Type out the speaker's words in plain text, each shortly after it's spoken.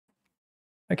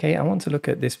Okay, I want to look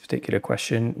at this particular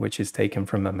question, which is taken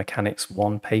from a Mechanics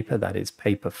 1 paper, that is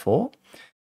paper 4.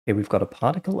 Here we've got a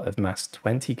particle of mass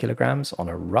 20 kilograms on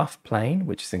a rough plane,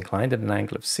 which is inclined at an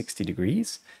angle of 60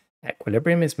 degrees.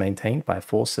 Equilibrium is maintained by a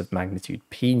force of magnitude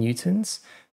p newtons,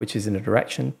 which is in a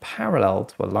direction parallel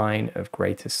to a line of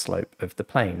greatest slope of the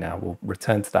plane. Now, we'll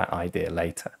return to that idea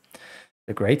later.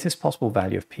 The greatest possible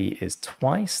value of p is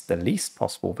twice the least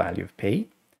possible value of p.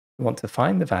 We want to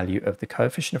find the value of the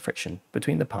coefficient of friction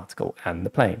between the particle and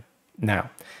the plane. Now,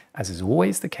 as is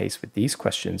always the case with these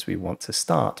questions, we want to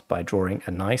start by drawing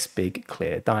a nice big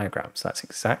clear diagram. So that's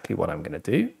exactly what I'm going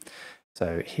to do.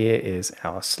 So here is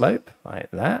our slope, like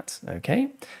that,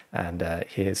 okay? And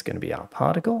here's going to be our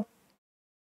particle,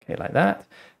 okay, like that.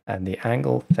 And the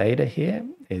angle theta here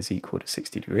is equal to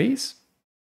 60 degrees.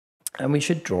 And we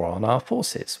should draw on our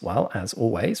forces. Well, as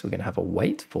always, we're going to have a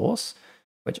weight force,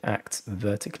 which acts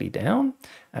vertically down,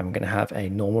 and we're going to have a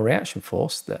normal reaction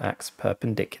force that acts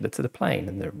perpendicular to the plane.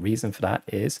 And the reason for that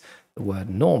is the word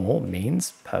normal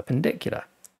means perpendicular.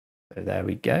 So there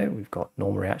we go. We've got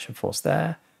normal reaction force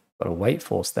there, got a weight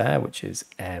force there, which is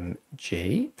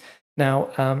mg.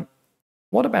 Now,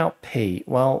 what about P?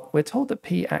 Well, we're told that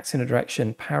P acts in a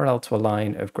direction parallel to a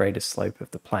line of greatest slope of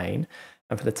the plane.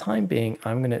 And for the time being,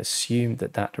 I'm going to assume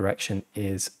that that direction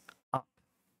is up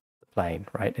the plane,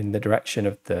 right, in the direction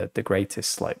of the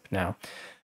greatest slope. Now,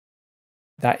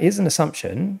 that is an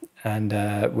assumption, and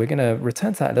we're going to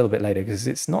return to that a little bit later because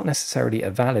it's not necessarily a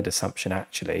valid assumption,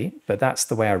 actually, but that's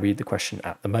the way I read the question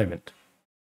at the moment.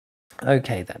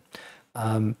 Okay,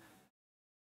 then.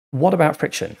 What about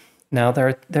friction? Now,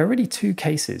 there are really two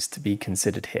cases to be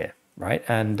considered here, right?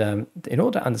 And in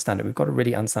order to understand it, we've got to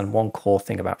really understand one core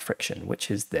thing about friction, which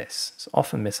is this. It's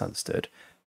often misunderstood.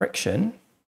 Friction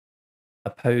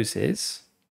opposes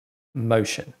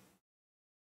motion.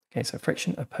 Okay, so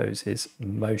friction opposes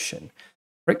motion.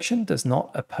 Friction does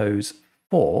not oppose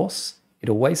force, it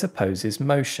always opposes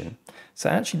motion. So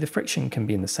actually the friction can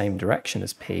be in the same direction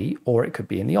as P, or it could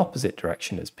be in the opposite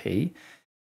direction as P,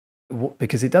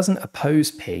 because it doesn't oppose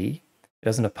P, it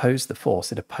doesn't oppose the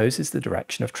force, it opposes the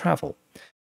direction of travel.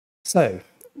 So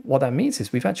what that means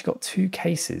is we've actually got two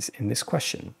cases in this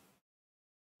question.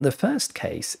 The first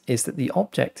case is that the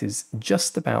object is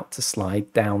just about to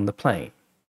slide down the plane.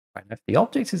 Right? If the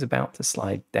object is about to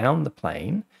slide down the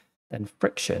plane, then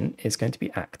friction is going to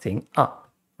be acting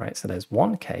up. Right? So there's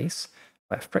one case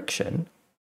where friction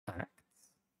acts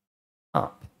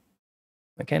up.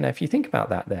 Okay, now if you think about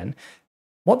that then,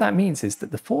 what that means is that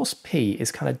the force P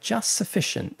is kind of just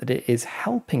sufficient that it is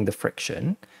helping the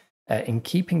friction in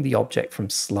keeping the object from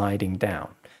sliding down.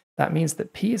 That means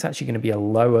that P is actually going to be a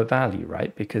lower value,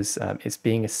 right? Because it's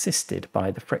being assisted by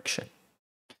the friction.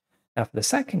 Now, for the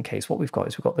second case, what we've got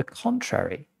is we've got the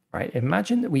contrary, right?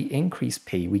 Imagine that we increase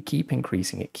P, we keep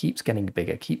increasing, it keeps getting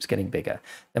bigger, keeps getting bigger.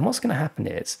 Then what's going to happen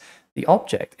is the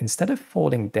object, instead of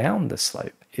falling down the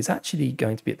slope, is actually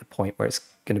going to be at the point where it's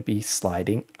going to be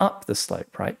sliding up the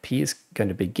slope, right? P is going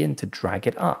to begin to drag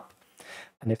it up.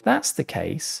 And if that's the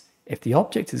case, if the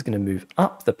object is going to move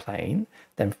up the plane,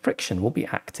 then friction will be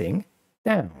acting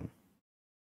down.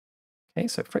 Okay,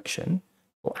 so friction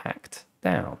will act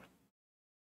down.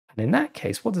 And in that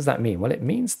case, what does that mean? Well, it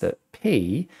means that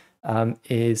P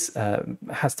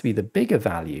has to be the bigger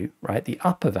value, right? The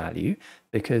upper value,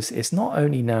 because it's not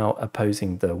only now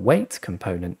opposing the weight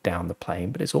component down the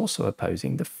plane, but it's also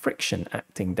opposing the friction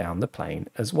acting down the plane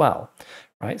as well,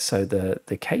 right? So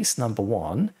the case number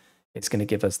one is going to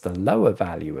give us the lower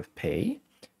value of P,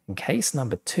 and case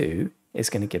number two is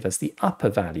going to give us the upper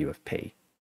value of P.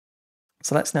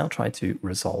 So let's now try to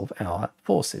resolve our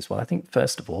forces. Well, I think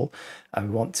first of all, we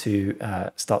want to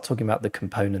start talking about the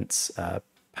components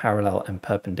parallel and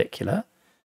perpendicular.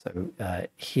 So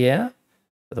here,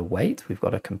 for the weight, we've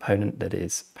got a component that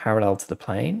is parallel to the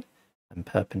plane and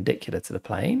perpendicular to the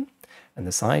plane. And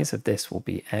the size of this will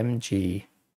be mg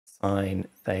sine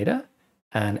theta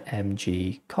and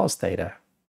mg cos theta.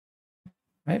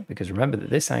 Right? Because remember that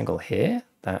this angle here,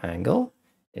 that angle,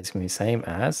 is going to be the same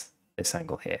as this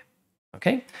angle here.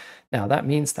 Okay, now that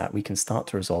means that we can start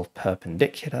to resolve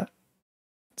perpendicular.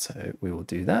 So we will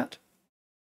do that.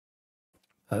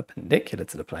 Perpendicular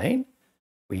to the plane,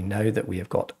 we know that we have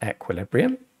got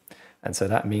equilibrium. And so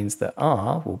that means that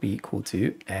R will be equal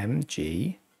to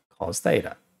mg cos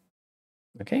theta.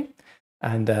 Okay,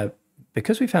 and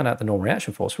because we found out the normal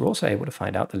reaction force, we're also able to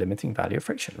find out the limiting value of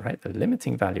friction, right? The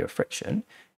limiting value of friction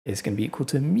is going to be equal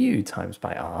to mu times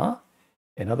by R.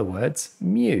 In other words,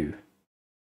 mu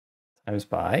times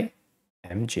by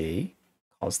mg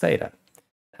cos theta.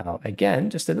 Now, again,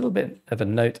 just a little bit of a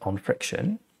note on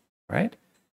friction, right?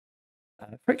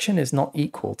 Friction is not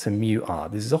equal to mu r.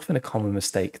 This is often a common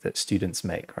mistake that students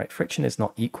make, right? Friction is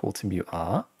not equal to mu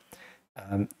r.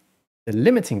 The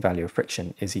limiting value of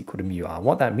friction is equal to mu r.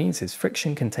 What that means is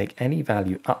friction can take any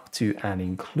value up to and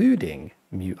including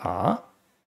mu r,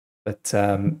 but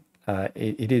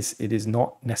it is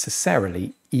not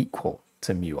necessarily equal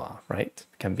to mu r, right?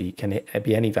 Can it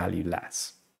be any value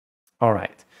less? All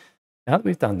right. Now that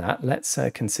we've done that, let's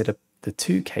consider the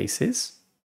two cases.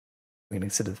 We're going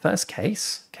to consider the first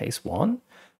case, case 1,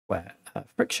 where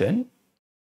friction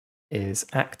is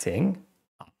acting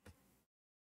up.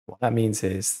 What that means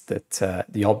is that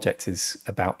the object is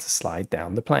about to slide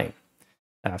down the plane.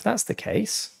 Now, if that's the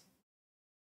case,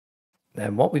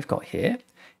 then what we've got here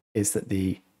is that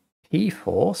the P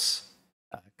force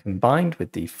combined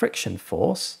with the friction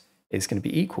force is going to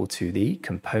be equal to the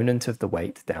component of the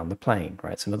weight down the plane,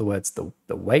 right? So in other words,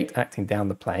 the weight acting down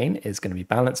the plane is going to be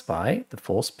balanced by the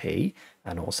force P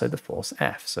and also the force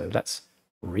F. So let's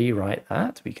rewrite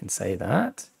that. We can say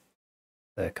that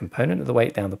the component of the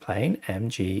weight down the plane,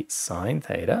 mg sine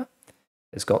theta,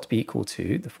 has got to be equal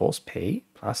to the force P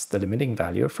plus the limiting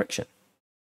value of friction.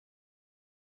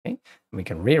 Okay? And we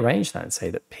can rearrange that and say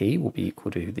that P will be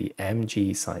equal to the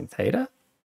mg sine theta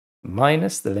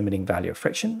minus the limiting value of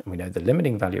friction. And we know the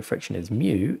limiting value of friction is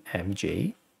mu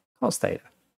mg cos theta.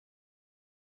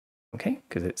 Okay,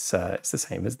 because it's the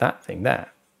same as that thing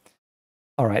there.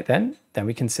 All right, then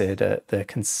we consider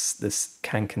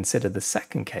can consider the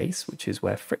second case, which is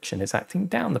where friction is acting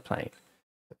down the plane.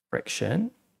 The friction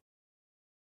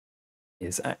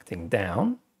is acting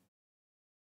down.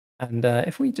 And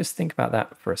if we just think about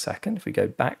that for a second, if we go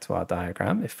back to our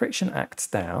diagram, if friction acts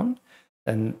down,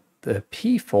 then the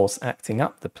P force acting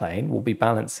up the plane will be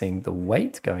balancing the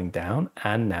weight going down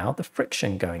and now the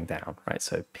friction going down, right?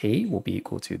 So P will be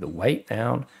equal to the weight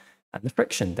down and the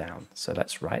friction down. So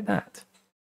let's write that.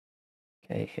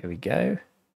 Okay, here we go.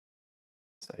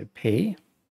 So P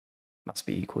must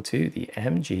be equal to the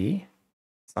mg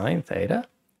sine theta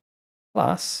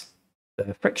plus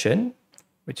the friction,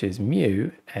 which is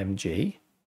mu mg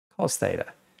cos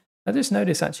theta. Now just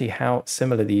notice actually how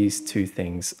similar these two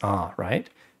things are, right?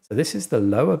 So this is the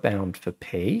lower bound for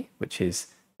P, which is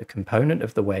the component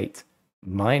of the weight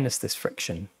minus this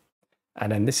friction.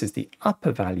 And then this is the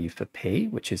upper value for P,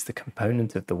 which is the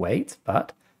component of the weight,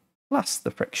 but plus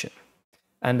the friction.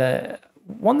 And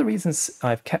one of the reasons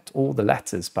I've kept all the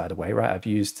letters, by the way, right, I've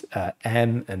used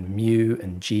M and mu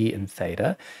and G and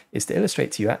theta, is to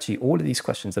illustrate to you actually all of these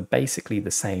questions are basically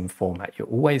the same format. You're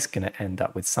always going to end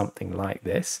up with something like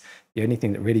this. The only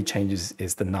thing that really changes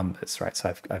is the numbers, right?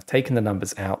 So I've taken the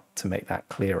numbers out to make that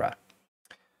clearer.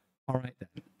 All right,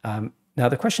 then. Now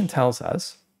the question tells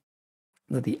us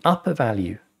that the upper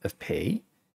value of P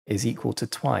is equal to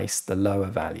twice the lower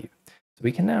value. So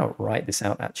we can now write this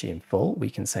out actually in full.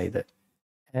 We can say that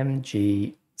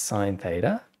mg sine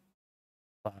theta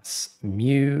plus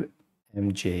mu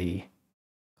mg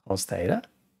cos theta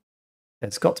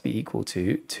has got to be equal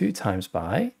to 2 times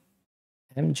by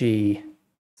mg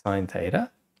sine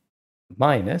theta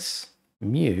minus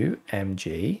mu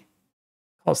mg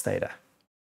cos theta.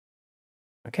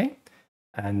 Okay,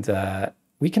 and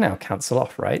we can now cancel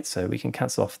off, right? So we can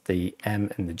cancel off the m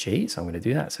and the g. So I'm going to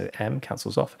do that. So m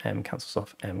cancels off, m cancels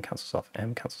off, m cancels off,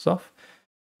 m cancels off.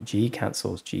 G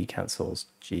cancels, G cancels,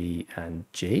 G and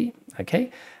G.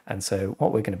 Okay, and so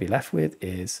what we're going to be left with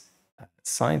is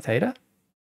sine theta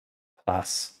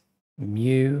plus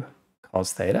mu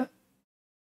cos theta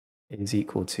is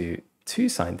equal to 2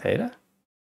 sine theta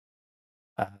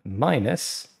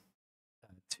minus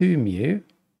 2 mu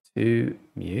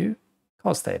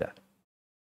cos theta.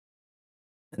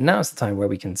 And now is the time where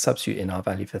we can substitute in our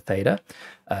value for theta.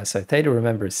 So theta,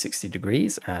 remember, is 60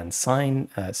 degrees, and sine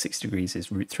 60 degrees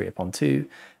is root 3 upon 2,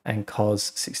 and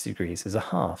cos 60 degrees is a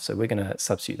half. So we're going to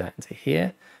substitute that into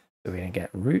here. So we're going to get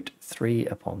root 3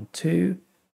 upon 2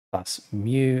 plus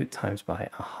mu times by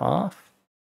a half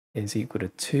is equal to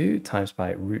 2 times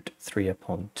by root 3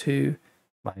 upon 2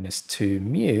 minus 2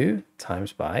 mu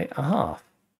times by a half.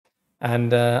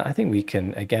 And I think we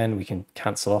can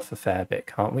cancel off a fair bit,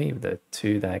 can't we? The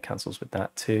 2 there cancels with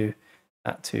that 2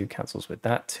 cancels with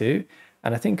that 2.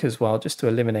 And I think as well, just to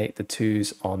eliminate the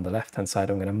 2's on the left-hand side,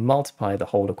 I'm going to multiply the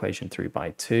whole equation through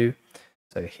by 2.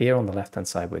 So here on the left-hand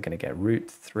side, we're going to get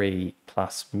root 3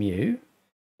 plus mu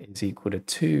is equal to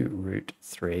 2 root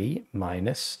 3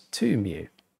 minus 2 mu.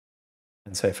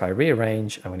 And so if I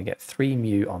rearrange, I'm going to get 3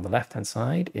 mu on the left-hand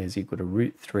side is equal to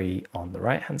root 3 on the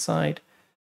right-hand side,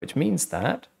 which means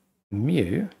that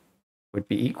mu would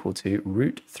be equal to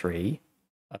root 3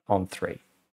 upon 3.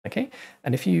 Okay,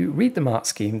 and if you read the mark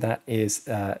scheme, that is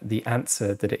the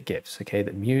answer that it gives, okay,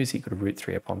 that mu is equal to root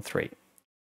 3 upon 3.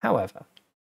 However,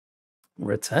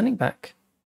 returning back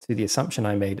to the assumption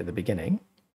I made at the beginning,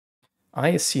 I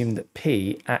assumed that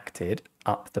P acted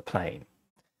up the plane.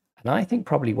 And I think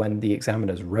probably when the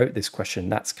examiners wrote this question,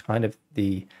 that's kind of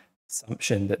the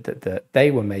assumption that they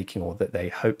were making, or that they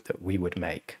hoped that we would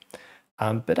make.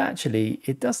 But actually,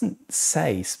 it doesn't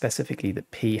say specifically that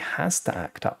P has to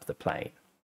act up the plane,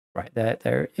 right?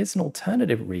 There is an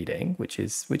alternative reading, which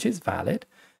is valid,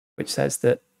 which says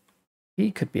that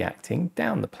P could be acting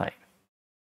down the plane.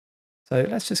 So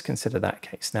let's just consider that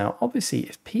case. Now, obviously,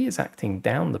 if P is acting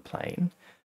down the plane,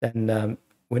 then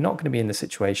we're not going to be in the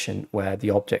situation where the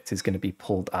object is going to be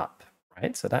pulled up,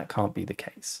 right? So that can't be the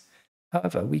case.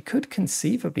 However, we could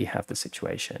conceivably have the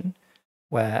situation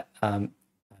where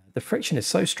the friction is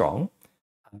so strong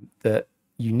that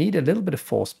you need a little bit of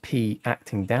force P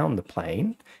acting down the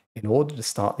plane in order to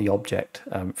start the object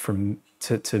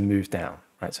to move down,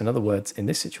 right? So in other words, in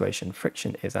this situation,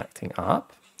 friction is acting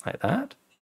up like that,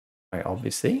 right,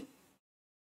 obviously,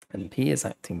 and P is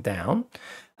acting down,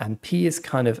 and P is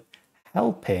kind of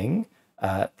helping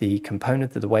the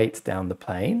component of the weight down the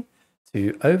plane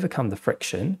to overcome the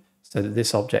friction so that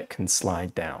this object can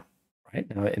slide down,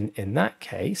 right? Now, in that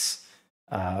case,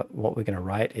 what we're going to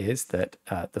write is that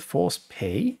the force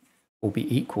P will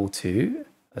be equal to,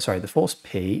 the force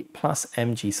P plus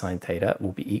mg sine theta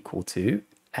will be equal to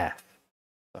F.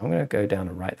 So I'm going to go down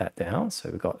and write that down. So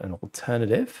we've got an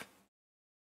alternative.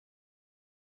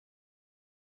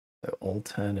 So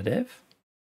alternative,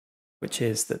 which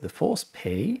is that the force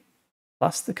P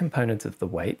plus the component of the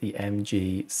weight, the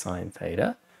mg sine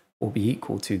theta, will be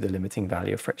equal to the limiting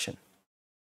value of friction.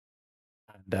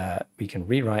 And we can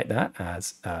rewrite that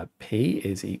as P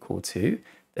is equal to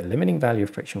the limiting value of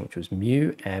friction, which was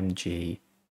mu mg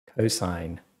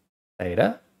cosine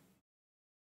theta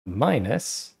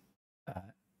minus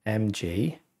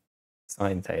mg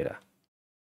sine theta.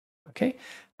 Okay,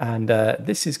 and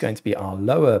this is going to be our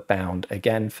lower bound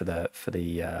again for the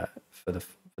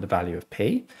value of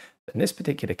P. In this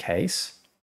particular case,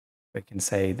 we can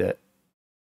say that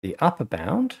the upper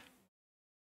bound,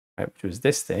 right, which was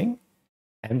this thing,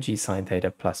 mg sine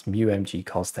theta plus mu mg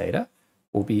cos theta,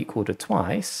 will be equal to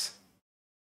twice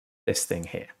this thing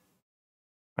here.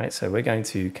 Right, so we're going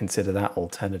to consider that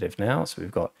alternative now. So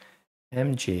we've got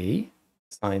mg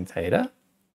sine theta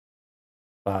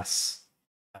plus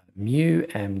mu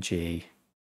mg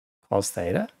cos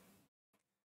theta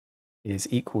is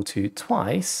equal to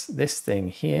twice this thing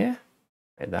here,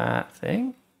 that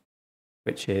thing,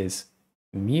 which is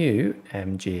mu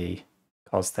mg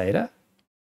cos theta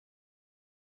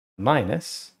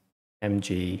minus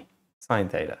mg sine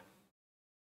theta.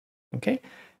 Okay,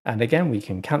 and again, we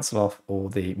can cancel off all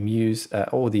the mu's,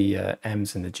 all the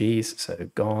m's and the g's.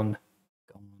 So gone,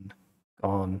 gone,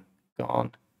 gone,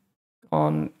 gone,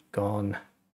 gone, gone,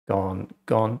 gone,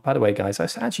 gone. By the way, guys, I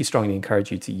actually strongly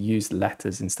encourage you to use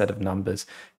letters instead of numbers,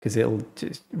 because it'll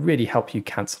just really help you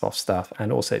cancel off stuff.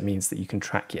 And also it means that you can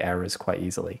track your errors quite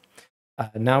easily.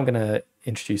 Now I'm going to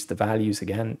introduce the values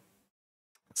again.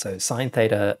 So sine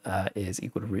theta is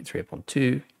equal to root 3 upon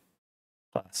 2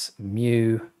 plus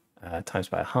mu times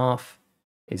by a half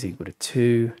is equal to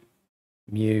 2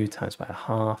 mu times by a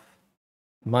half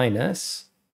minus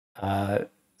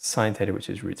sine theta, which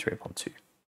is root 3 upon 2.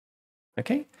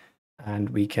 Okay, and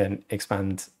we can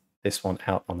expand this one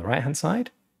out on the right-hand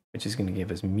side, which is going to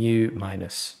give us mu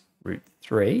minus root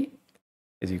 3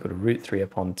 is equal to root 3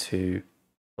 upon 2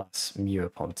 plus mu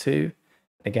upon 2.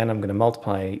 Again, I'm going to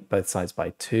multiply both sides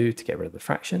by 2 to get rid of the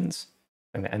fractions.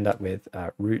 I'm going to end up with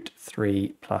root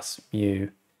 3 plus mu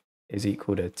is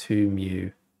equal to 2 mu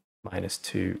minus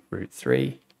 2 root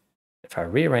 3. If I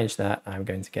rearrange that, I'm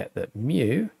going to get that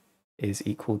mu is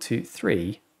equal to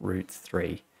 3 root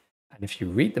 3. And if you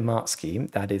read the mark scheme,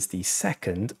 that is the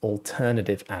second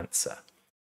alternative answer.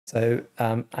 So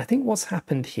I think what's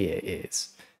happened here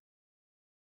is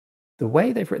the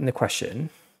way they've written the question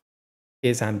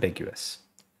is ambiguous.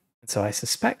 And so I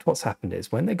suspect what's happened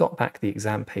is when they got back the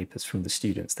exam papers from the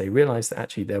students, they realized that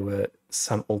actually there were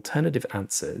some alternative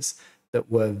answers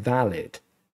that were valid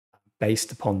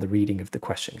based upon the reading of the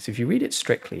question. So if you read it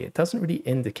strictly, it doesn't really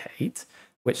indicate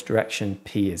which direction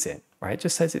P is in, right? It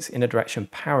just says it's in a direction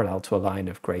parallel to a line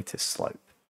of greatest slope.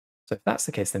 So if that's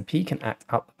the case, then P can act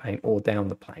up the plane or down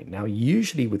the plane. Now,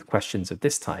 usually with questions of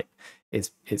this type,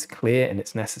 it's clear and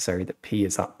it's necessary that P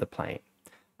is up the plane.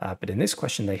 But in this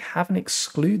question, they haven't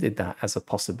excluded that as a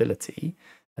possibility,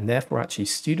 and therefore actually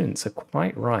students are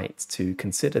quite right to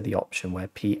consider the option where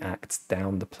P acts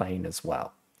down the plane as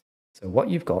well. So what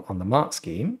you've got on the mark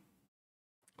scheme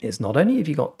is not only have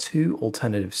you got two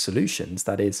alternative solutions,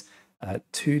 that is,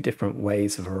 two different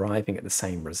ways of arriving at the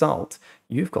same result,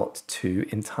 you've got two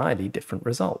entirely different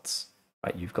results.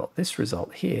 Right? You've got this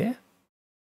result here,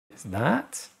 is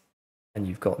that, and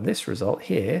you've got this result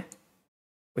here,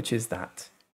 which is that.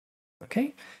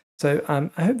 Okay, so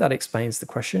I hope that explains the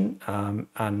question,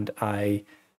 and I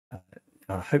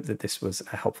hope that this was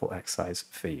a helpful exercise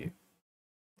for you.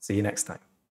 See you next time.